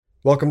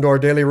Welcome to our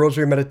daily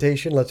rosary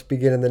meditation. Let's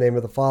begin in the name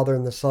of the Father,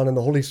 and the Son, and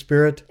the Holy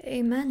Spirit.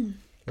 Amen.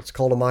 Let's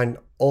call to mind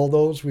all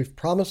those we've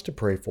promised to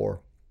pray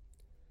for.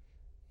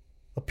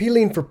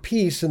 Appealing for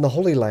peace in the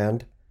Holy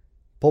Land,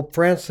 Pope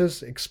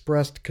Francis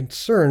expressed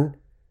concern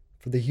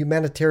for the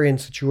humanitarian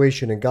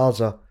situation in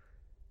Gaza,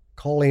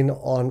 calling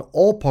on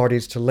all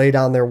parties to lay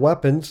down their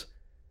weapons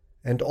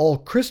and all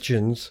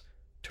Christians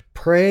to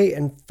pray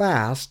and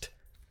fast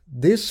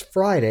this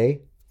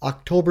Friday,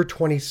 October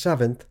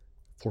 27th,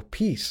 for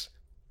peace.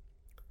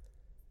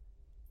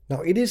 Now,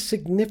 it is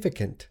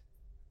significant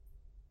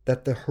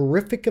that the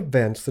horrific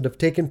events that have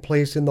taken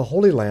place in the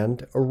Holy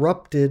Land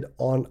erupted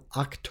on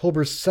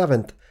October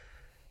 7th,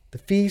 the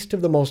Feast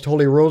of the Most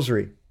Holy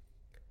Rosary.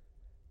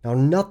 Now,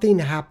 nothing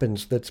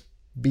happens that's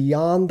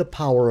beyond the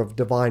power of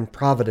divine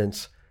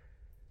providence.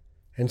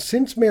 And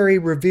since Mary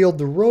revealed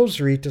the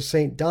Rosary to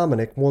St.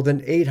 Dominic more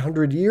than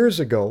 800 years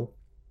ago,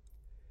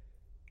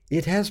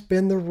 it has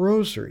been the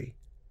Rosary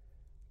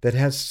that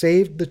has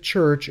saved the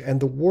Church and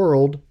the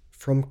world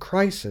from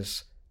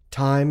crisis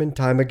time and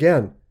time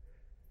again.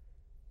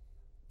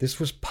 This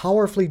was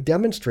powerfully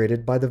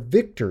demonstrated by the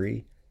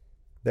victory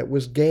that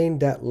was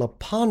gained at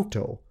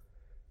Lepanto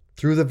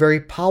through the very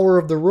power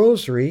of the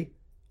Rosary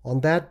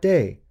on that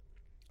day,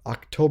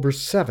 October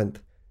 7th,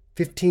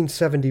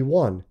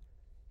 1571,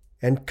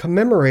 and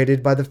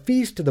commemorated by the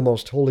Feast of the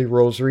Most Holy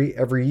Rosary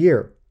every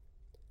year.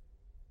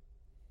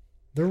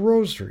 The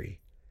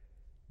Rosary,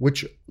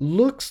 which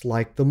looks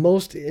like the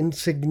most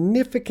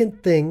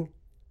insignificant thing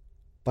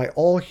by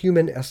all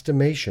human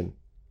estimation,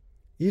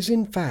 is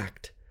in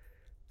fact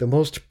the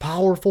most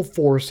powerful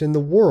force in the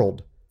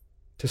world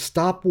to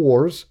stop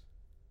wars,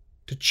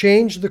 to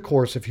change the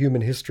course of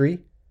human history,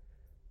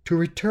 to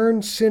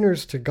return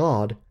sinners to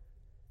God,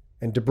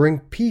 and to bring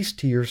peace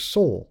to your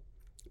soul,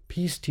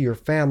 peace to your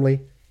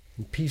family,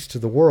 and peace to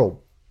the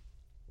world.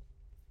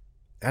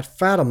 At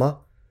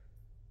Fatima,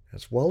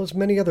 as well as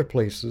many other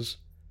places,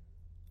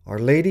 Our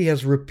Lady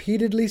has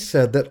repeatedly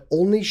said that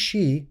only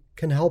she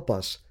can help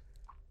us,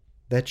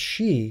 that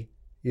she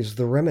is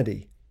the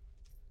remedy.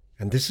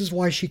 And this is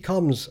why she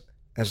comes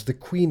as the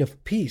Queen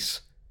of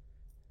Peace.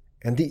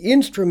 And the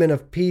instrument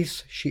of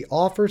peace she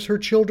offers her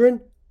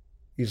children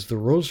is the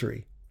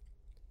Rosary.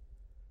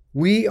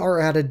 We are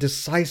at a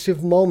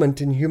decisive moment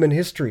in human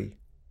history.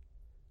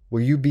 Will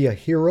you be a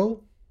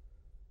hero,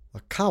 a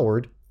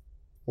coward,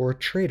 or a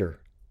traitor?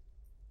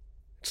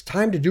 It's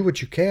time to do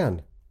what you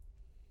can.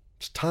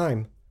 It's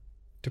time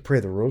to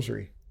pray the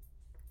Rosary.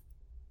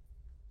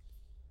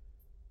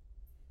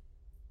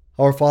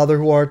 Our Father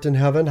who art in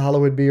heaven,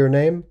 hallowed be your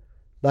name.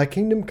 Thy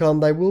kingdom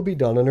come, thy will be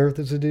done on earth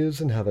as it is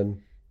in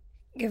heaven.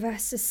 Give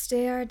us this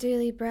day our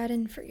daily bread,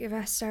 and forgive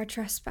us our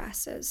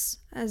trespasses,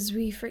 as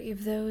we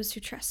forgive those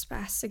who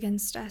trespass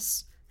against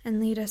us.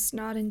 And lead us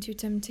not into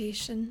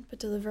temptation, but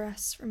deliver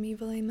us from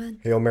evil. Amen.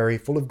 Hail Mary,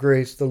 full of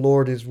grace, the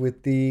Lord is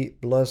with thee.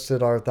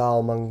 Blessed art thou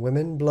among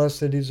women.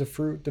 Blessed is the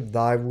fruit of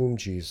thy womb,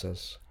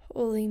 Jesus.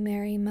 Holy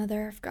Mary,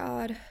 Mother of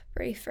God,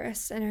 pray for us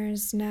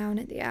sinners, now and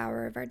at the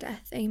hour of our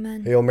death.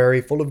 Amen. Hail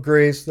Mary, full of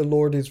grace, the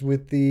Lord is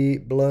with thee.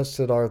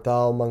 Blessed art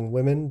thou among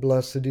women.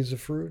 Blessed is the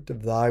fruit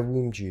of thy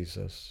womb,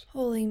 Jesus.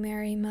 Holy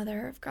Mary,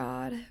 Mother of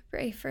God,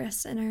 pray for us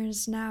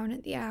sinners, now and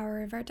at the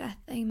hour of our death.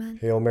 Amen.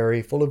 Hail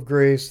Mary, full of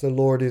grace, the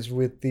Lord is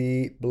with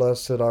thee.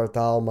 Blessed art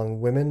thou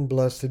among women.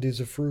 Blessed is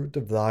the fruit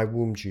of thy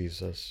womb,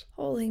 Jesus.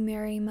 Holy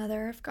Mary,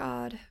 Mother of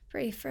God,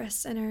 pray for us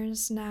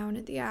sinners, now and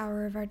at the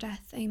hour of our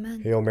death.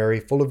 Amen. Hail Mary,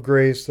 full of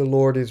grace, the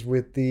Lord is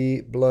with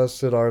thee.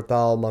 Blessed art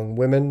thou among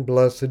women.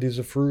 Blessed is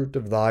the fruit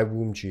of thy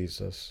womb,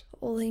 Jesus.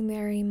 Holy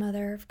Mary,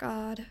 Mother of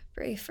God,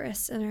 pray for us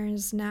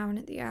sinners, now and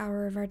at the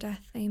hour of our death.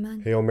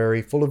 Amen. Hail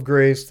Mary, full of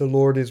grace, the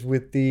Lord is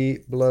with thee.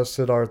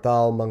 Blessed art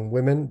thou among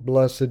women.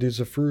 Blessed is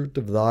the fruit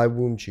of thy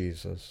womb,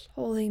 Jesus.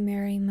 Holy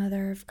Mary,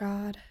 Mother of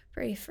God,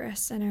 pray for us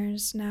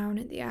sinners, now and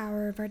at the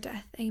hour of our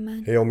death.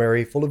 Amen. Hail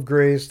Mary, full of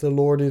grace, the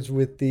Lord is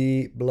with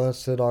thee.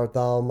 Blessed art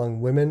thou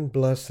among women.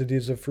 Blessed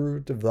is the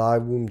fruit of thy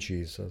womb,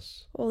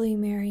 Jesus. Holy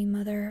Mary,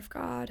 Mother of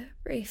God,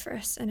 pray for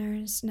us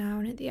sinners, now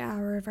and at the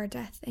hour of our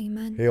death.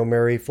 Amen. Hail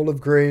Mary, full of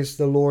grace,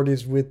 the Lord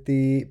is with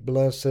thee.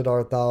 Blessed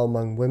art thou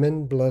among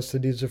women.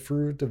 Blessed is the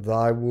fruit of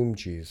thy womb,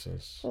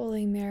 Jesus.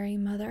 Holy Mary,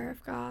 Mother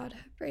of God,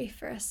 pray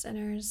for us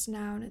sinners,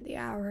 now and at the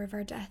hour of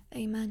our death.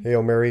 Amen.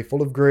 Hail Mary,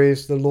 full of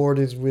grace, the Lord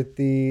is with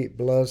thee.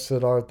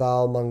 Blessed art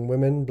thou among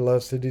women.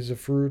 Blessed is the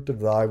fruit of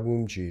thy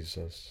womb,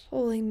 Jesus.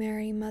 Holy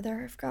Mary,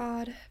 Mother of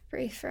God,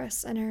 pray for us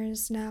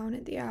sinners, now and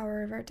at the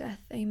hour of our death.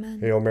 Amen.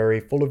 Hail Mary,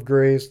 full of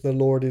grace, the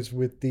Lord is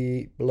with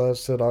thee.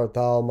 Blessed art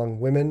thou among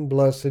women.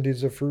 Blessed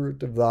is the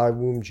fruit of thy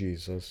womb,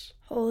 Jesus.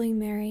 Holy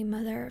Mary,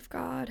 Mother of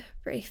God,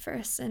 pray for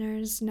us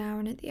sinners, now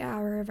and at the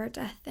hour of our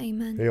death.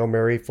 Amen. Hail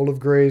Mary, full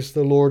of grace,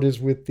 the Lord is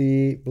with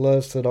thee.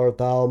 Blessed art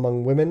thou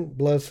among women.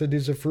 Blessed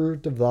is the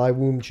fruit of thy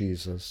womb,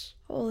 Jesus.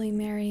 Holy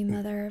Mary,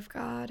 Mother of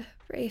God,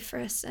 pray for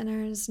us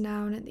sinners,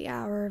 now and at the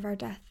hour of our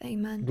death.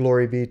 Amen.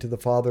 Glory be to the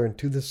Father, and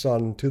to the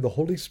Son, and to the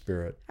Holy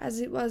Spirit.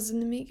 As it was in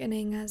the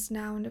beginning, as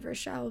now, and ever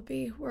shall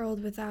be,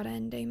 world without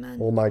end. Amen.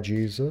 O my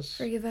Jesus,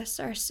 Forgive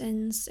us our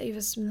sins, save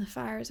us from the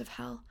fires of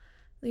hell.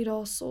 Lead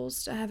all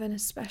souls to heaven,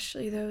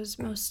 especially those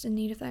most in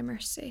need of thy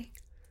mercy.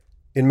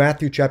 In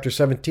Matthew chapter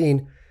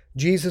 17,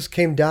 Jesus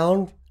came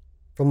down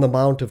from the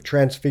Mount of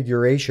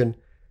Transfiguration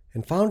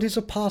and found his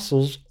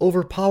apostles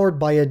overpowered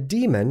by a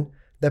demon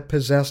that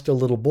possessed a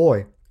little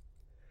boy.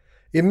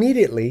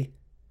 Immediately,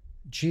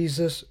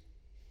 Jesus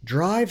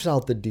drives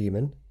out the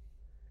demon,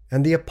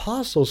 and the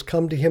apostles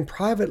come to him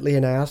privately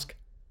and ask,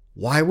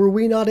 "Why were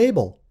we not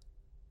able?"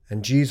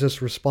 And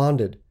Jesus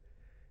responded,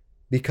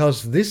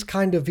 "Because this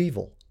kind of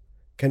evil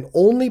can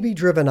only be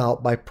driven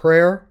out by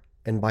prayer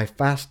and by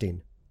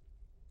fasting."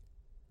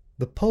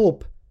 The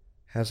Pope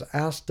has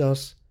asked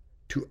us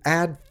to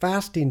add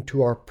fasting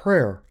to our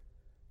prayer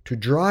to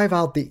drive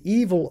out the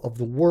evil of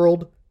the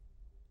world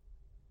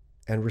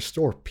and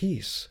restore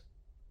peace.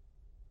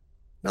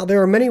 Now,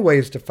 there are many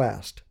ways to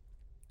fast.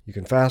 You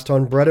can fast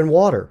on bread and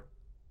water.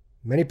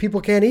 Many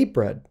people can't eat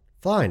bread.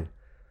 Fine.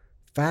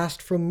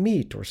 Fast from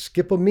meat or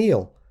skip a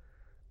meal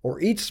or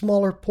eat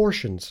smaller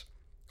portions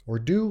or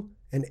do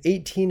an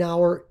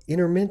 18-hour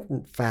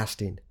intermittent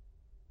fasting.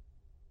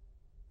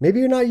 Maybe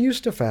you're not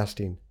used to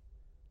fasting.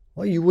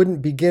 Well, you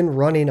wouldn't begin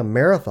running a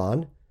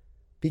marathon.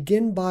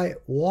 Begin by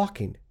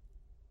walking.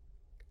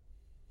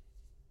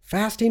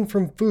 Fasting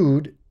from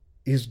food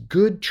is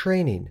good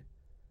training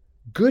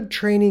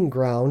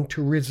ground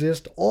to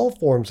resist all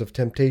forms of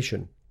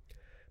temptation.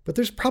 But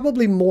there's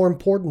probably more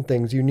important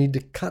things you need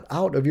to cut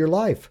out of your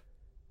life.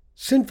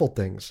 Sinful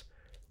things,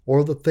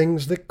 or the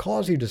things that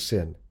cause you to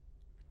sin.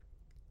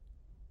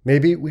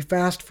 Maybe we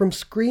fast from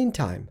screen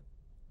time.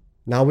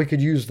 Now we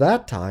could use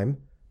that time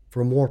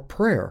for more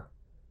prayer,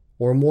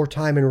 or more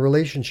time in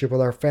relationship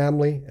with our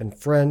family and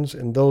friends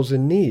and those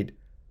in need.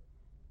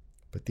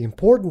 But the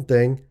important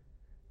thing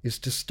is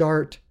to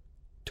start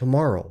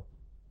tomorrow,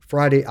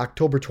 Friday,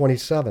 October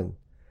 27,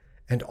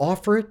 and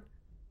offer it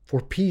for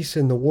peace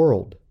in the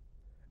world,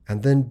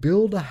 and then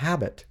build a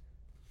habit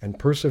and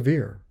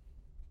persevere.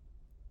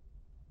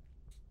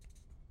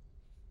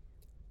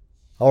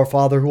 Our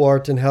Father who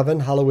art in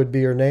heaven, hallowed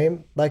be your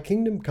name. Thy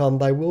kingdom come,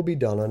 thy will be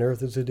done on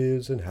earth as it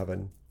is in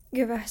heaven.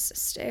 Give us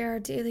this day our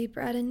daily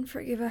bread, and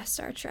forgive us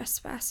our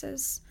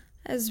trespasses,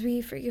 as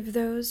we forgive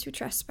those who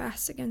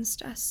trespass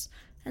against us.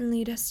 And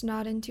lead us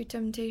not into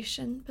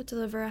temptation, but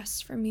deliver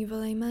us from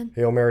evil. Amen.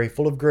 Hail Mary,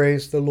 full of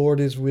grace, the Lord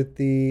is with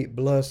thee.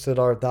 Blessed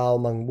art thou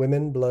among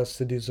women,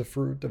 blessed is the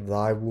fruit of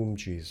thy womb,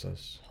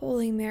 Jesus.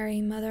 Holy Mary,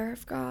 Mother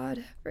of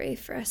God, pray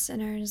for us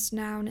sinners,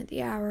 now and at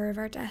the hour of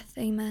our death.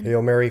 Amen.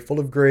 Hail Mary,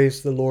 full of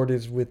grace, the Lord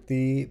is with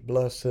thee.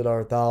 Blessed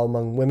art thou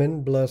among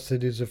women,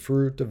 blessed is the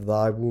fruit of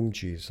thy womb,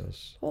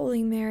 Jesus.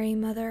 Holy Mary,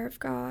 Mother of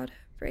God,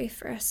 pray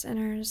for us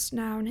sinners,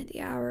 now and at the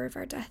hour of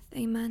our death.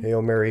 Amen.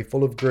 Hail Mary,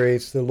 full of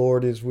grace, the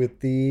Lord is with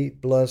thee.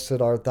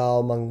 Blessed art thou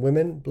among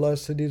women,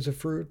 blessed is the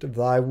fruit of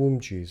thy womb,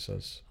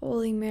 Jesus.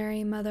 Holy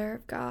Mary, Mother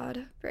of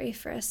God, pray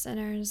for us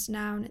sinners,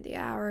 now and at the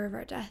hour of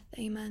our death.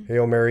 Amen.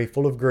 Hail Mary,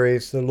 full of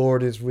grace, the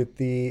Lord is with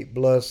thee.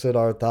 Blessed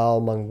art thou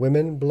among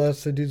women,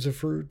 blessed is the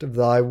fruit of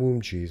thy womb,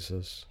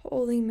 Jesus.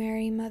 Holy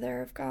Mary,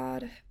 Mother of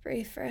God,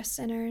 pray for us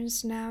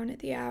sinners, now and at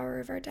the hour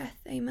of our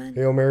death. Amen.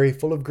 Hail Mary,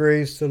 full of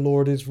grace, the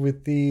Lord is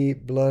with thee.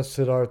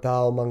 Blessed art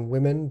thou among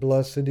women,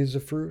 blessed is the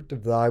fruit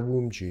of thy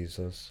womb,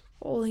 Jesus.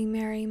 Holy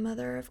Mary,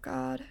 Mother of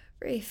God,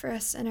 pray for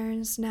us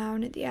sinners, now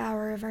and at the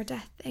hour of our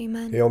death.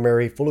 Amen. Hail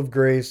Mary, full of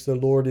grace, the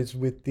Lord is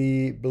with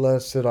thee.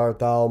 Blessed art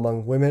thou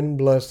among women,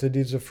 blessed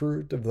is the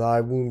fruit of thy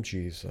womb,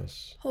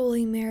 Jesus.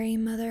 Holy Mary,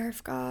 Mother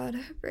of God,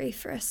 pray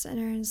for us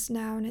sinners,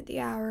 now and at the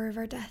hour of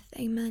our death.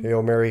 Amen.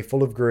 Hail Mary,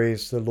 full of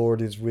grace, the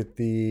Lord is with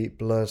thee.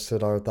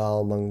 Blessed art thou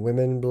among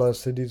women,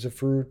 blessed is the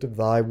fruit of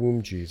thy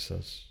womb,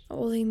 Jesus.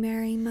 Holy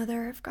Mary,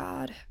 Mother of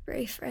God,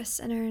 pray for us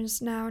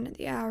sinners, now and at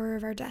the hour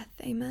of our death.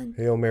 Amen.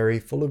 Hail Mary,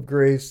 full of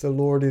grace, the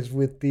Lord is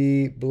with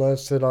thee.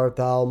 Blessed art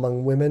thou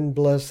among women,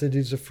 blessed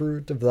is the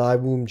fruit of thy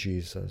womb,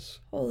 Jesus.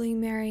 Holy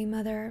Mary,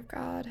 Mother of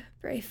God,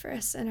 pray for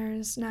us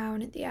sinners, now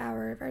and at the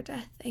hour of our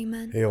death.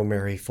 Amen. Hail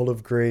Mary, full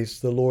of grace,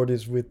 the Lord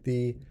is with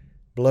thee.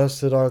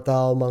 Blessed art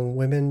thou among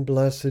women,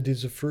 blessed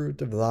is the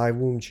fruit of thy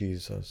womb,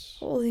 Jesus.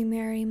 Holy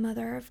Mary,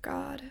 Mother of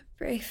God,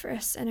 pray for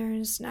us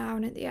sinners, now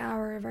and at the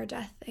hour of our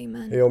death.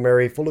 Amen. Hail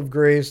Mary, full of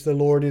grace, the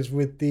Lord is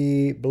with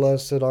thee.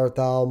 Blessed art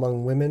thou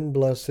among women,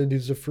 blessed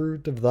is the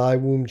fruit of thy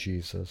womb,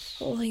 Jesus.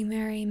 Holy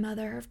Mary,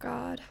 Mother of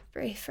God,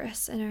 pray for us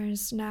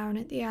sinners, now and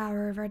at the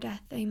hour of our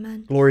death.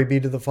 Amen. Glory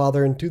be to the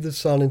Father, and to the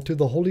Son, and to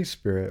the Holy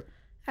Spirit.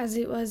 As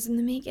it was in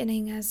the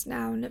beginning, as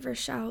now, and ever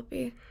shall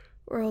be,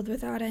 world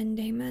without end.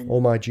 Amen. O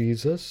my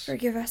Jesus,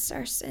 forgive us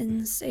our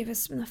sins, save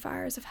us from the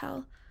fires of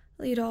hell.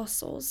 Lead all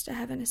souls to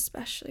heaven,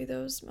 especially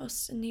those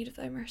most in need of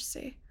thy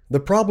mercy. the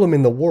problem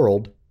in the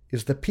world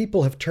is that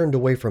people have turned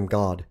away from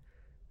God,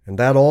 and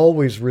that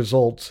always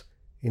results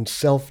in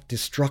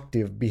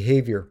self-destructive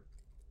behavior.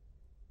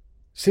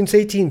 Since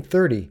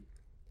 1830,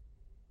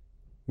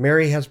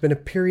 Mary has been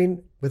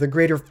appearing with a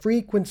greater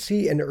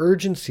frequency and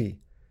urgency,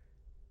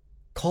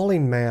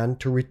 calling man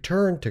to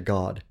return to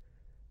God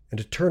and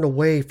to turn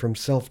away from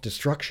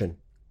self-destruction.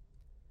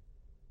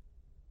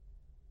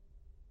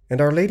 And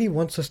Our Lady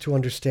wants us to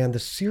understand the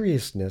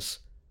seriousness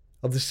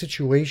of the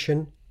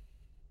situation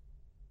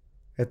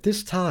At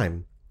this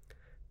time,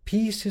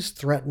 peace is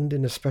threatened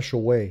in a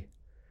special way.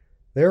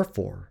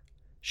 Therefore,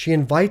 she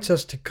invites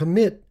us to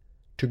commit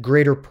to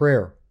greater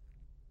prayer,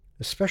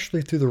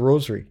 especially through the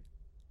Rosary,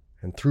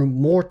 and through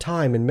more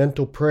time in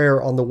mental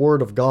prayer on the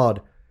Word of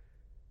God,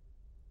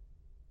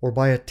 or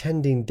by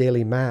attending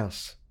daily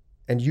Mass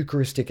and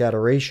Eucharistic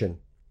adoration.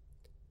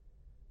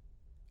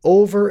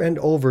 Over and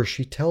over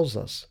she tells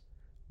us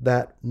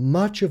that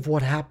much of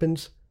what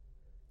happens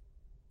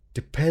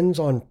depends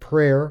on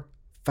prayer,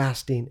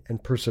 fasting,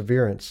 and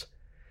perseverance,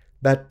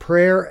 that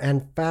prayer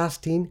and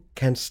fasting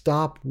can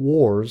stop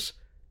wars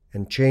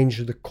and change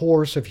the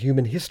course of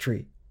human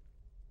history.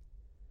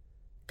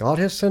 God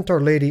has sent Our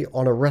Lady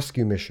on a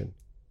rescue mission.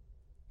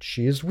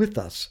 She is with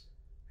us,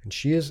 and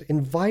she is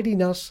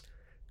inviting us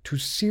to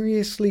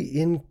seriously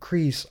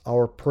increase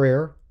our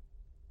prayer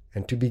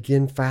and to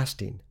begin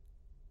fasting.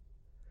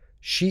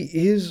 She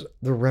is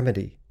the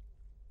remedy,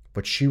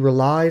 but she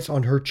relies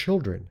on her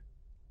children.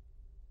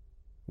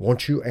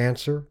 Won't you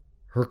answer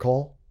her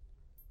call?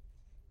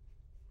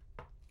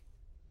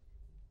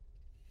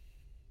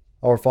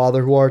 Our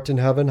Father who art in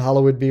heaven,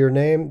 hallowed be your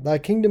name. Thy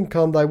kingdom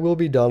come, thy will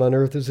be done on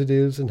earth as it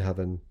is in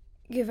heaven.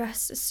 Give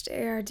us this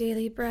day our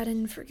daily bread,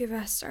 and forgive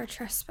us our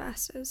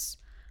trespasses,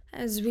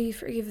 as we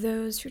forgive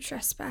those who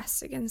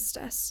trespass against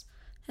us.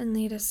 And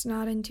lead us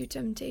not into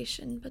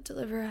temptation, but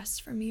deliver us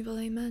from evil.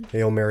 Amen.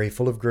 Hail Mary,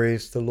 full of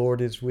grace, the Lord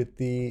is with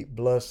thee.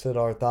 Blessed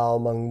art thou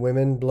among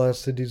women,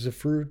 blessed is the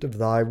fruit of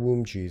thy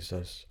womb,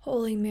 Jesus.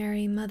 Holy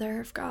Mary, Mother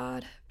of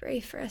God, pray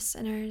for us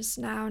sinners,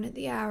 now and at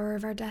the hour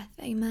of our death.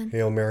 Amen.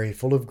 Hail Mary,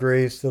 full of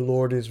grace, the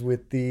Lord is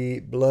with thee.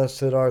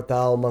 Blessed art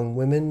thou among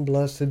women,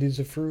 blessed is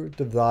the fruit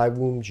of thy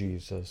womb,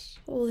 Jesus.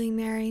 Holy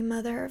Mary,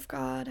 Mother of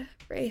God,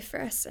 pray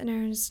for us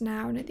sinners,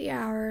 now and at the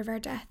hour of our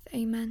death.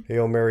 Amen.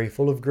 Hail Mary,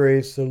 full of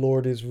grace, the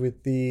Lord is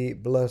with thee.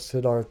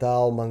 Blessed art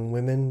thou among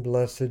women,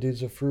 blessed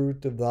is the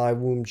fruit of thy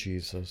womb,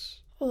 Jesus.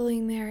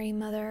 Holy Mary,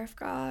 Mother of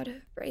God,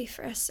 pray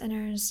for us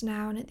sinners,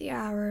 now and at the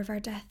hour of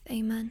our death.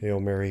 Amen. Hail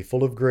Mary,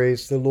 full of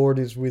grace, the Lord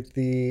is with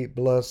thee.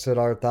 Blessed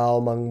art thou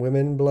among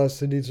women,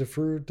 blessed is the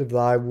fruit of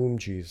thy womb,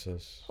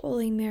 Jesus.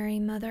 Holy Mary,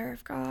 Mother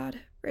of God,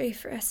 pray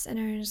for us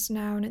sinners,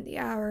 now and at the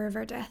hour of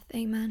our death.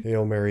 Amen.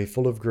 Hail Mary,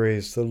 full of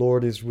grace, the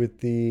Lord is with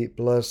thee.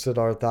 Blessed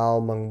art thou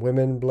among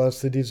women,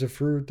 blessed is the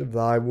fruit of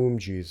thy womb,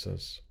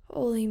 Jesus.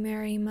 Holy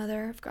Mary,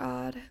 Mother of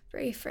God,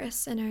 pray for us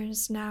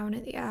sinners, now and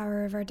at the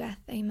hour of our death.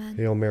 Amen.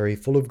 Hail Mary,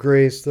 full of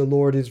grace, the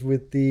Lord is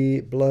with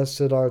thee.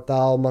 Blessed art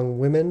thou among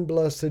women,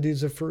 blessed is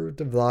the fruit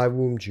of thy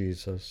womb,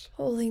 Jesus.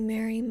 Holy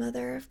Mary,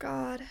 Mother of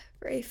God,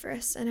 pray for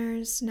us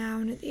sinners, now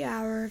and at the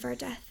hour of our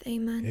death.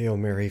 Amen. Hail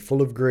Mary,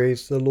 full of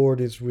grace, the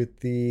Lord is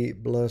with thee.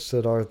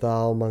 Blessed art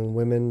thou among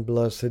women,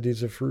 blessed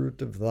is the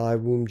fruit of thy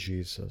womb,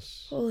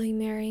 Jesus. Holy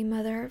Mary,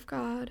 Mother of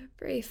God,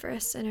 pray for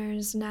us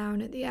sinners, now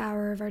and at the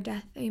hour of our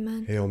death.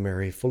 Amen. Hail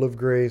Mary, full of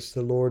grace,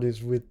 the Lord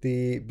is with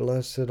thee.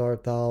 Blessed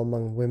art thou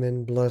among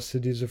women,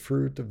 blessed is the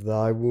fruit of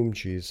thy womb,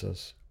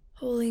 Jesus.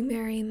 Holy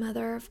Mary,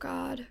 Mother of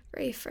God,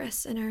 pray for us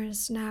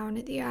sinners, now and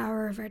at the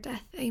hour of our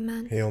death.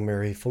 Amen. Hail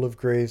Mary, full of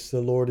grace, the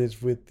Lord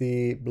is with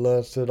thee.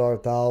 Blessed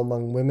art thou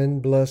among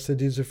women,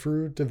 blessed is the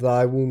fruit of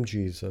thy womb,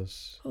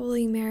 Jesus.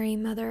 Holy Mary,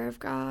 Mother of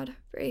God,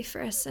 pray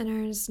for us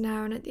sinners,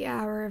 now and at the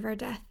hour of our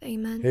death.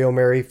 Amen. Hail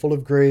Mary, full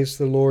of grace,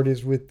 the Lord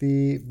is with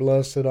thee.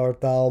 Blessed art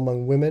thou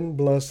among women,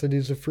 blessed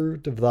is the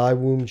fruit of thy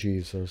womb,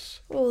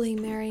 Jesus. Holy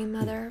Mary,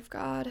 Mother of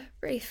God,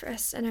 pray for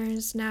us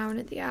sinners, now and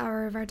at the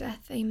hour of our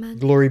death. Amen.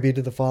 Glory be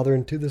to the Father,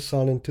 and to the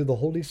Son, and to the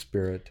Holy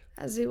Spirit.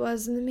 As it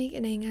was in the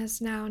beginning,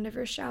 as now, and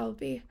ever shall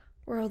be,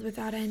 world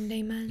without end.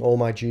 Amen. O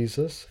my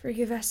Jesus,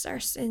 forgive us our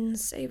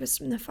sins, save us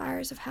from the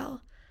fires of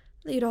hell.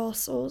 Lead all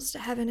souls to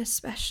heaven,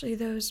 especially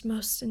those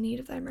most in need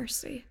of thy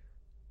mercy.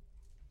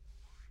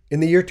 In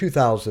the year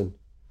 2000,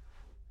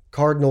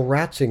 Cardinal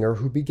Ratzinger,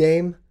 who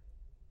became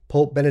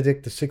Pope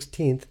Benedict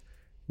XVI,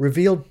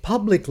 revealed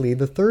publicly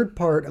the third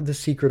part of the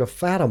Secret of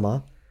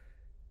Fatima,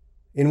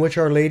 in which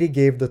Our Lady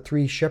gave the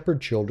three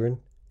shepherd children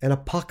an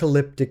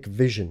apocalyptic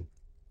vision.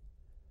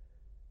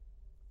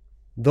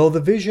 Though the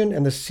vision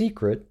and the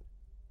secret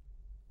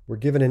were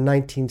given in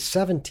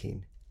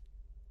 1917,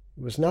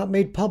 it was not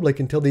made public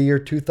until the year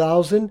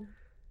 2000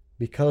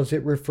 because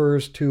it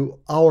refers to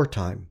our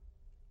time.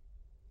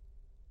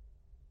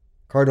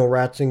 Cardinal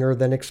Ratzinger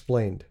then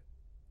explained,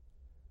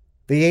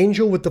 "The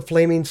angel with the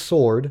flaming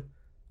sword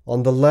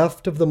on the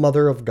left of the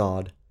Mother of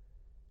God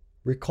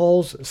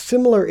recalls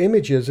similar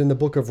images in the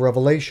book of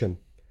Revelation.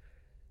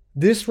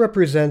 This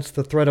represents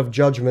the threat of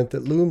judgment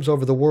that looms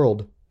over the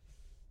world.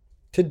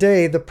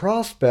 Today, the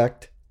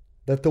prospect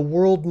that the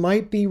world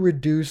might be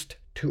reduced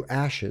to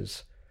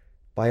ashes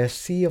by a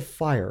sea of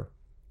fire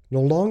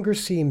no longer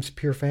seems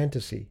pure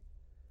fantasy.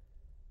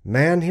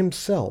 Man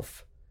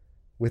himself,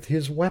 with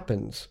his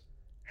weapons,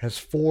 has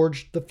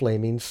forged the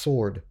flaming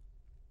sword."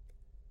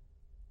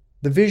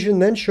 The vision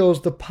then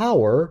shows the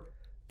power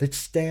that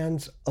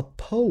stands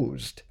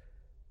opposed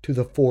to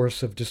the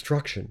force of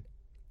destruction,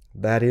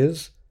 that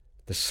is,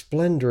 the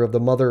splendor of the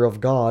Mother of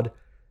God,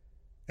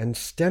 and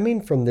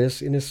stemming from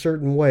this in a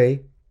certain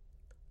way,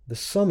 the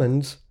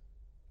summons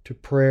to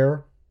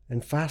prayer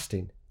and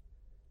fasting.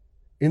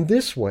 In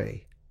this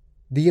way,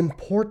 the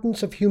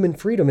importance of human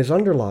freedom is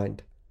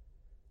underlined.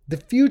 The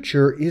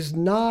future is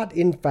not,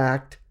 in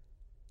fact,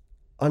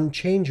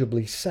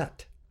 unchangeably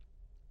set.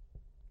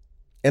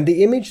 And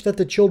the image that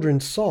the children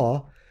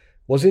saw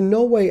was in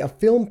no way a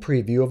film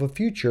preview of a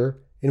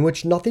future in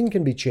which nothing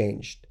can be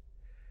changed.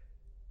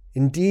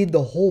 Indeed,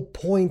 the whole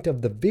point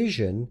of the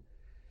vision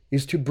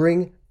is to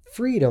bring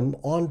freedom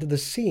onto the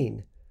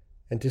scene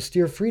and to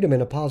steer freedom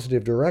in a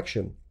positive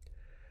direction.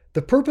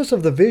 The purpose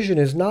of the vision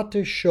is not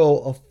to show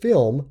a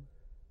film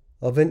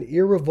of an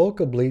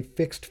irrevocably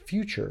fixed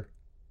future.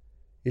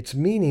 Its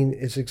meaning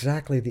is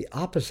exactly the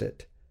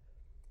opposite.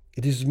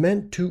 It is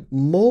meant to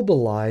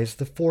mobilize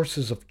the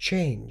forces of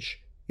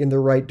change in the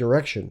right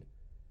direction.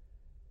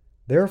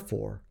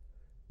 Therefore,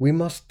 we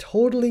must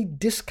totally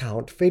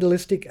discount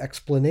fatalistic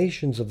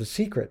explanations of the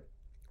secret.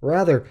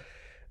 Rather,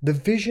 the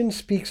vision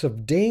speaks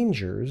of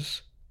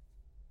dangers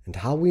and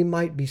how we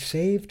might be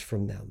saved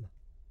from them.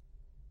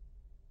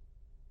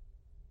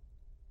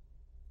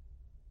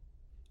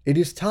 It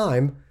is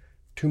time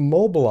to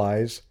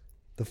mobilize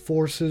the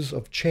forces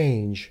of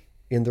change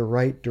in the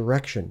right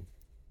direction.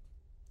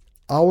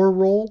 Our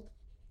role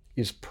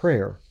is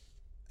prayer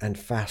and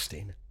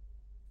fasting.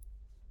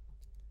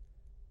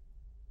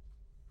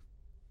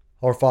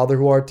 Our Father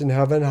who art in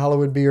heaven,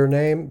 hallowed be your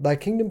name. Thy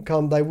kingdom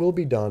come, thy will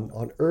be done,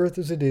 on earth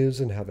as it is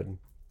in heaven.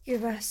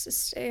 Give us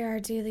this day our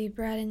daily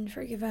bread, and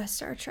forgive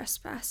us our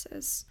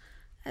trespasses,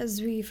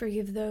 as we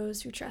forgive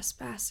those who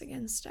trespass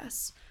against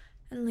us.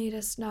 And lead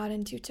us not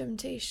into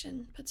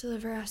temptation, but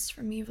deliver us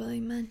from evil.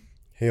 Amen.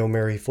 Hail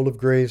Mary, full of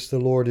grace, the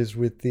Lord is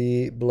with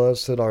thee.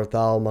 Blessed art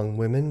thou among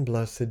women,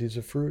 blessed is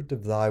the fruit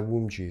of thy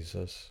womb,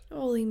 Jesus.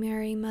 Holy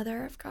Mary,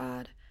 Mother of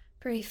God,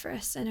 pray for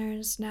us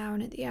sinners, now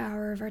and at the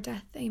hour of our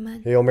death.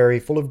 Amen. Hail Mary,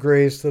 full of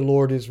grace, the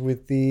Lord is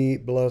with thee.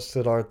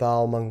 Blessed art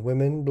thou among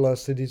women,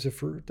 blessed is the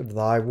fruit of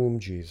thy womb,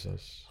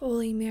 Jesus.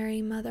 Holy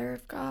Mary, Mother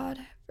of God,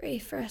 pray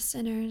for us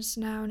sinners,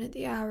 now and at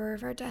the hour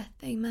of our death.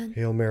 Amen.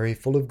 Hail Mary,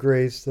 full of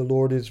grace, the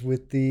Lord is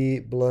with thee.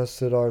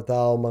 Blessed art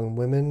thou among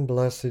women,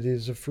 blessed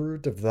is the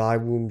fruit of thy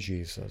womb,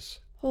 Jesus.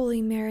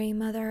 Holy Mary,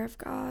 Mother of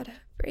God,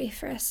 pray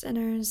for us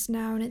sinners,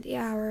 now and at the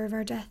hour of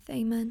our death.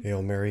 Amen.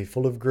 Hail Mary,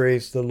 full of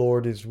grace, the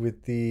Lord is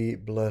with thee.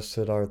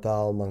 Blessed art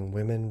thou among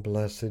women,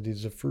 blessed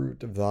is the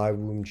fruit of thy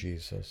womb,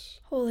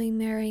 Jesus. Holy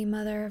Mary,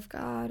 Mother of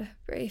God,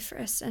 pray for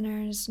us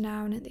sinners,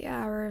 now and at the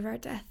hour of our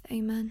death.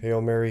 Amen.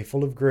 Hail Mary,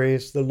 full of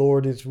grace, the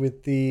Lord is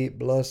with thee.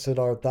 Blessed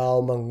art thou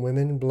among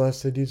women,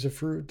 blessed is the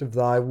fruit of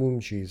thy womb,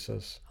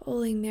 Jesus.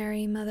 Holy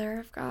Mary, Mother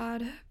of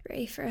God,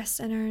 pray for us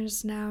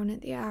sinners, now and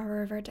at the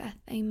hour of our death.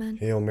 Amen.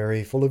 Hail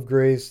Mary, full of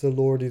grace, the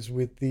Lord is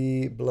with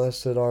thee.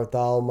 Blessed art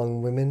thou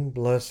among women,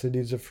 blessed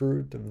is the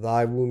fruit of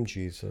thy womb,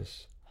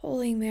 Jesus.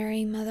 Holy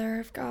Mary, Mother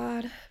of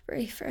God,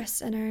 pray for us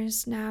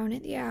sinners, now and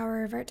at the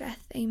hour of our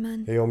death.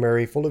 Amen. Hail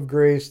Mary, full of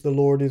grace, the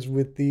Lord is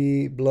with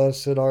thee.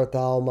 Blessed art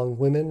thou among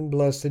women,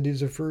 blessed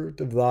is the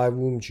fruit of thy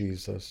womb,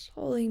 Jesus.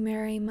 Holy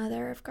Mary,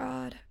 Mother of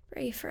God,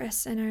 pray for us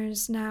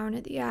sinners, now and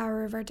at the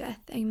hour of our death.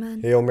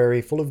 Amen. Hail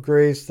Mary, full of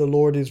grace, the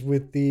Lord is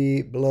with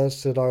thee.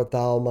 Blessed art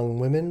thou among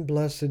women,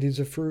 blessed is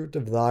the fruit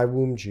of thy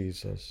womb,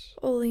 Jesus.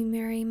 Holy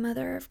Mary,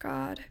 Mother of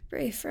God,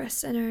 pray for us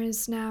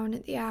sinners, now and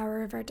at the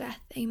hour of our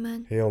death.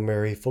 Amen. Hail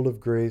Mary, full of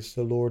grace,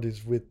 the Lord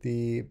is with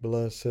thee.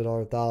 Blessed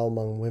art thou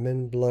among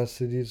women,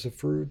 blessed is the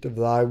fruit of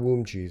thy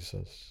womb,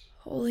 Jesus.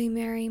 Holy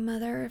Mary,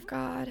 Mother of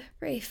God,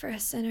 pray for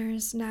us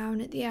sinners, now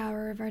and at the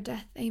hour of our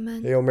death.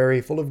 Amen. Hail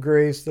Mary, full of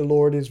grace, the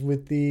Lord is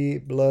with thee.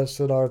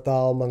 Blessed art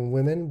thou among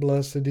women,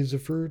 blessed is the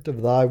fruit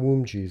of thy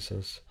womb,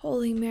 Jesus.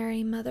 Holy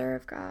Mary, Mother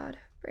of God,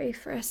 pray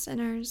for us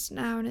sinners,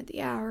 now and at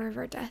the hour of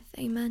our death.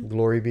 Amen.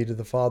 Glory be to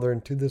the Father,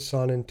 and to the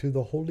Son, and to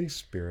the Holy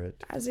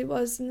Spirit. As it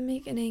was in the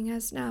beginning,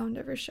 as now, and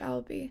ever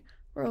shall be,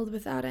 world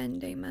without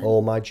end. Amen.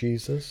 O my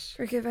Jesus,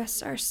 forgive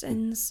us our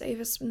sins, save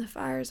us from the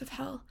fires of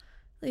hell.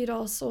 Lead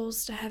all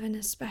souls to heaven,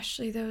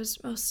 especially those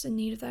most in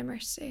need of thy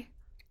mercy.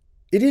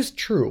 it is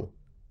true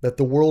that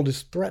the world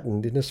is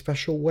threatened in a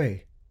special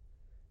way.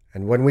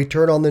 And when we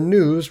turn on the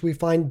news, we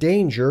find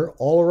danger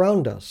all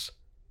around us.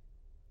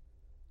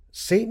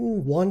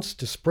 Satan wants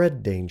to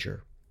spread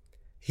danger.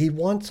 He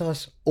wants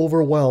us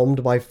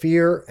overwhelmed by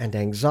fear and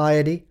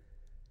anxiety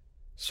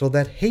so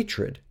that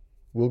hatred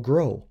will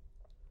grow.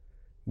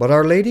 But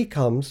Our Lady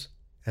comes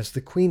as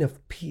the Queen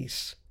of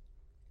Peace.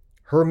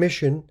 Her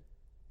mission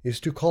is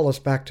to call us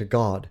back to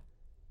God.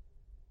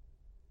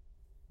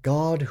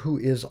 God who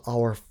is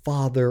our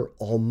Father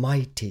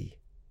Almighty.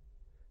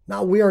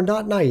 Now, we are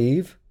not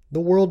naive. The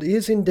world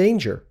is in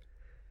danger.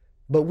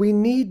 But we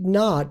need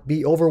not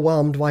be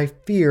overwhelmed by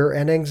fear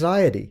and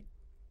anxiety.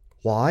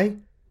 Why?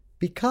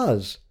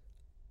 Because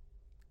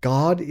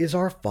God is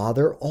our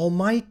Father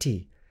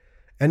Almighty.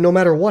 And no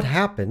matter what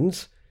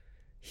happens,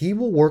 He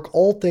will work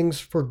all things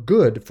for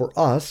good for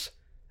us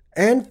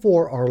and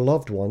for our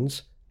loved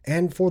ones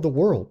and for the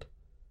world.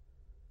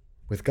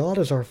 With God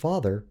as our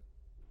Father,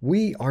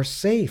 we are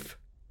safe.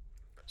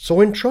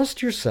 So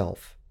entrust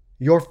yourself,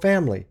 your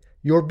family,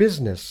 your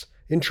business,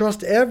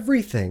 entrust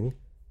everything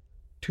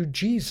to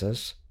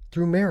Jesus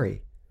through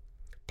Mary.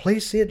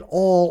 place it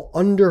all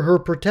under her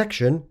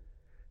protection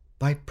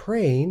by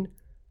praying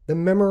the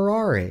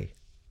Memorare.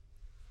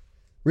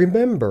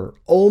 Remember,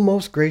 O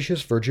most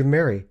gracious Virgin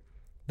Mary,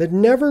 that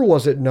never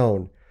was it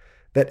known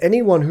that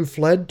anyone who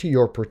fled to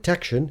your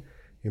protection,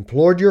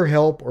 implored your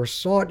help, or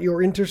sought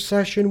your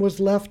intercession was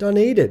left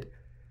unaided.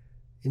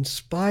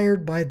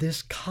 Inspired by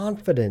this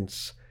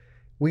confidence,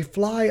 we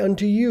fly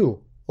unto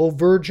you, O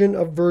Virgin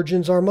of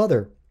Virgins, our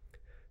Mother.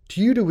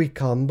 To you do we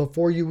come,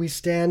 before you we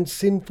stand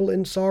sinful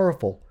and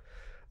sorrowful.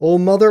 O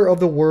Mother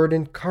of the Word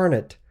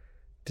incarnate,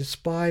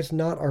 despise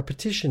not our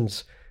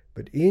petitions,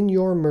 but in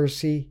your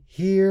mercy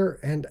hear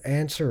and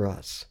answer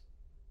us.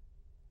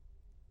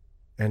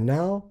 And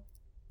now,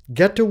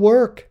 get to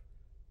work.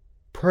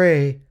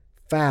 Pray,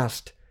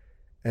 fast,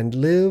 and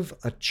live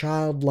a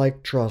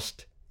childlike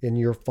trust in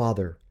your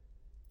Father.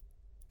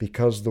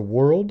 Because the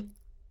world,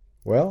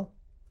 well,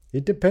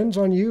 it depends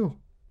on you.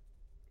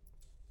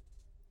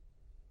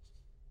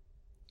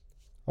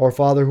 Our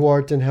Father who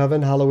art in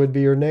heaven, hallowed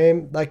be your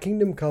name. Thy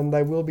kingdom come,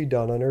 thy will be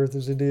done on earth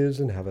as it is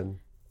in heaven.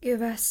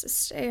 Give us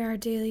this day our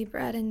daily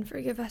bread, and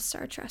forgive us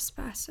our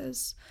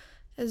trespasses,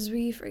 as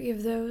we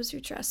forgive those who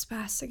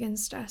trespass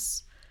against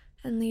us.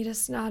 And lead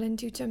us not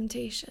into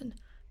temptation,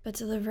 but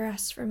deliver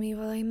us from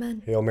evil.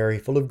 Amen. Hail Mary,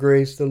 full of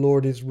grace, the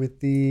Lord is with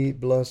thee.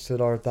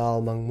 Blessed art thou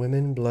among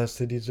women,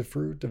 blessed is the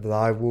fruit of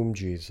thy womb,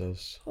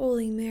 Jesus.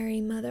 Holy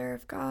Mary, Mother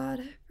of God,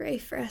 pray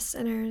for us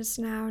sinners,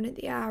 now and at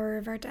the hour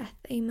of our death.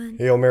 Amen.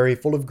 Hail Mary,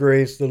 full of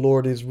grace, the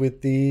Lord is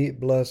with thee.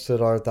 Blessed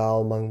art thou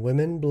among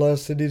women,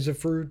 blessed is the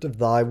fruit of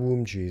thy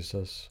womb,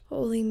 Jesus.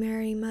 Holy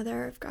Mary,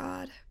 Mother of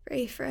God,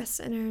 pray for us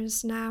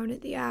sinners, now and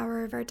at the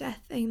hour of our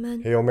death.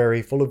 Amen. Hail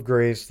Mary, full of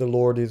grace, the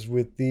Lord is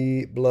with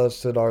thee.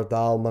 Blessed art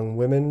thou among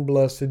women,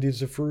 blessed is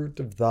the fruit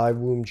of thy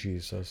womb,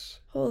 Jesus.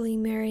 Holy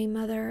Mary,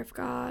 Mother of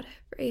God,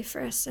 pray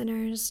for us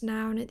sinners,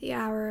 now and at the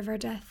hour of our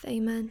death.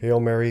 Amen. Hail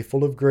Mary,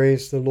 full of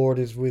grace, the Lord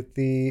is with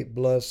thee.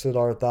 Blessed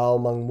art thou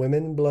among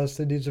women,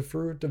 blessed is the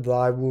fruit of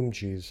thy womb,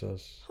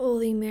 Jesus.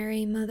 Holy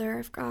Mary, Mother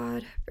of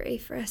God, pray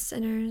for us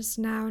sinners,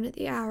 now and at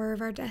the hour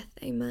of our death.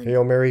 Amen.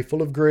 Hail Mary,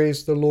 full of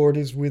grace, the Lord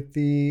is with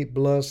thee.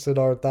 Blessed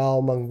art thou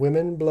among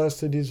women,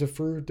 blessed is the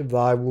fruit of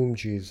thy womb,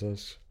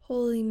 Jesus.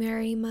 Holy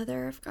Mary,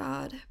 Mother of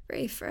God,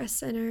 pray for us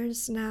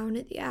sinners, now and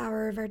at the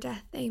hour of our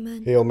death.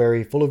 Amen. Hail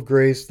Mary, full of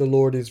grace, the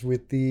Lord is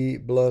with thee.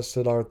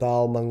 Blessed art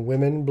thou among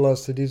women,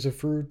 blessed is the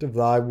fruit of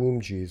thy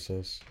womb,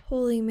 Jesus.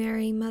 Holy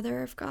Mary,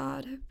 Mother of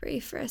God, pray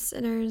for us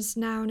sinners,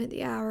 now and at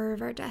the hour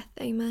of our death.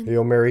 Amen.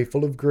 Hail Mary,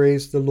 full of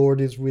grace, the Lord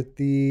is with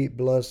thee.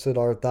 Blessed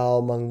art thou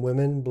among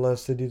women,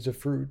 blessed is the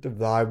fruit of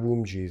thy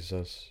womb,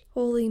 Jesus.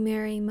 Holy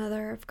Mary,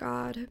 Mother of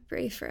God,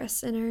 pray for us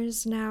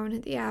sinners, now and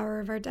at the hour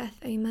of our death.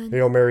 Amen.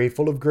 Hail Mary,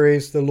 full of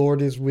grace, the Lord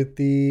is with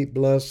thee.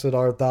 Blessed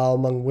art thou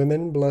among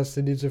women,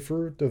 blessed is the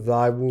fruit of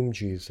thy womb,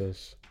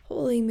 Jesus.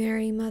 Holy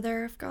Mary,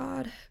 Mother of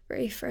God,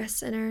 pray for us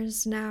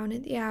sinners, now and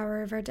at the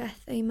hour of our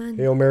death. Amen.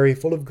 Hail Mary,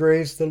 full of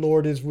grace, the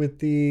Lord is with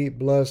thee.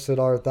 Blessed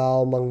art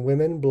thou among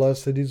women,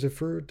 blessed is the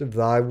fruit of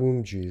thy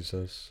womb,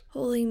 Jesus.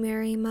 Holy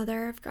Mary,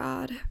 Mother of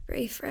God,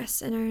 pray for us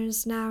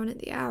sinners, now and at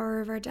the hour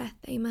of our death.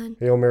 Amen.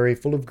 Hail Mary,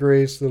 full of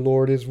grace, the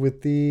Lord is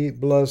with thee.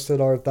 Blessed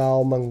art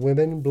thou among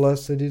women,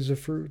 blessed is the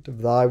fruit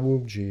of thy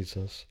womb,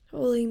 Jesus.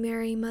 Holy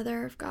Mary,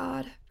 Mother of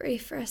God, pray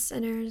for us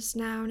sinners,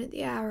 now and at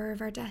the hour of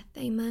our death.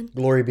 Amen.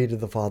 Glory be to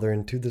the Father,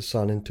 and to the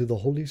Son, and to the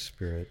Holy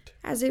Spirit.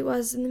 As it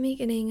was in the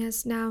beginning,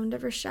 as now and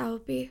ever shall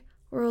be,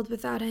 world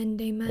without end.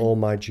 Amen. O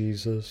my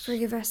Jesus,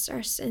 forgive us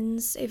our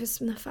sins, save us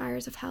from the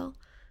fires of hell.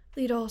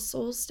 Lead all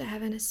souls to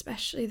heaven,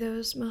 especially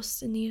those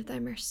most in need of thy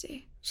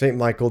mercy. Saint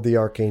Michael the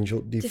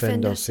Archangel,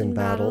 defend us in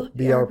battle.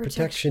 Be our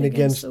protection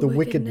against the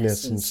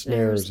wickedness and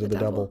snares of the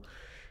devil.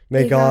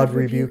 May God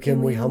rebuke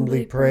him, we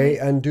humbly pray,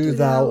 and do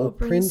thou, O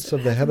Prince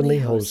of the heavenly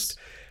host,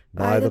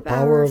 by the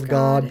power of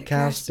God,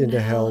 cast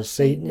into hell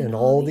Satan and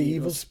all the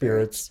evil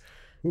spirits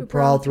who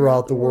prowl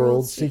throughout the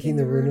world, seeking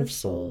the ruin of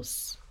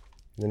souls.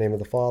 In the name of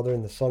the Father,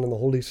 and the Son, and the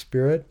Holy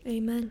Spirit.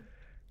 Amen.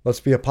 Let's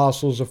be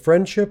apostles of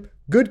friendship,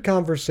 good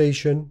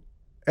conversation,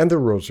 and the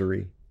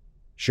rosary.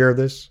 Share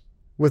this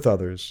with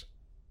others.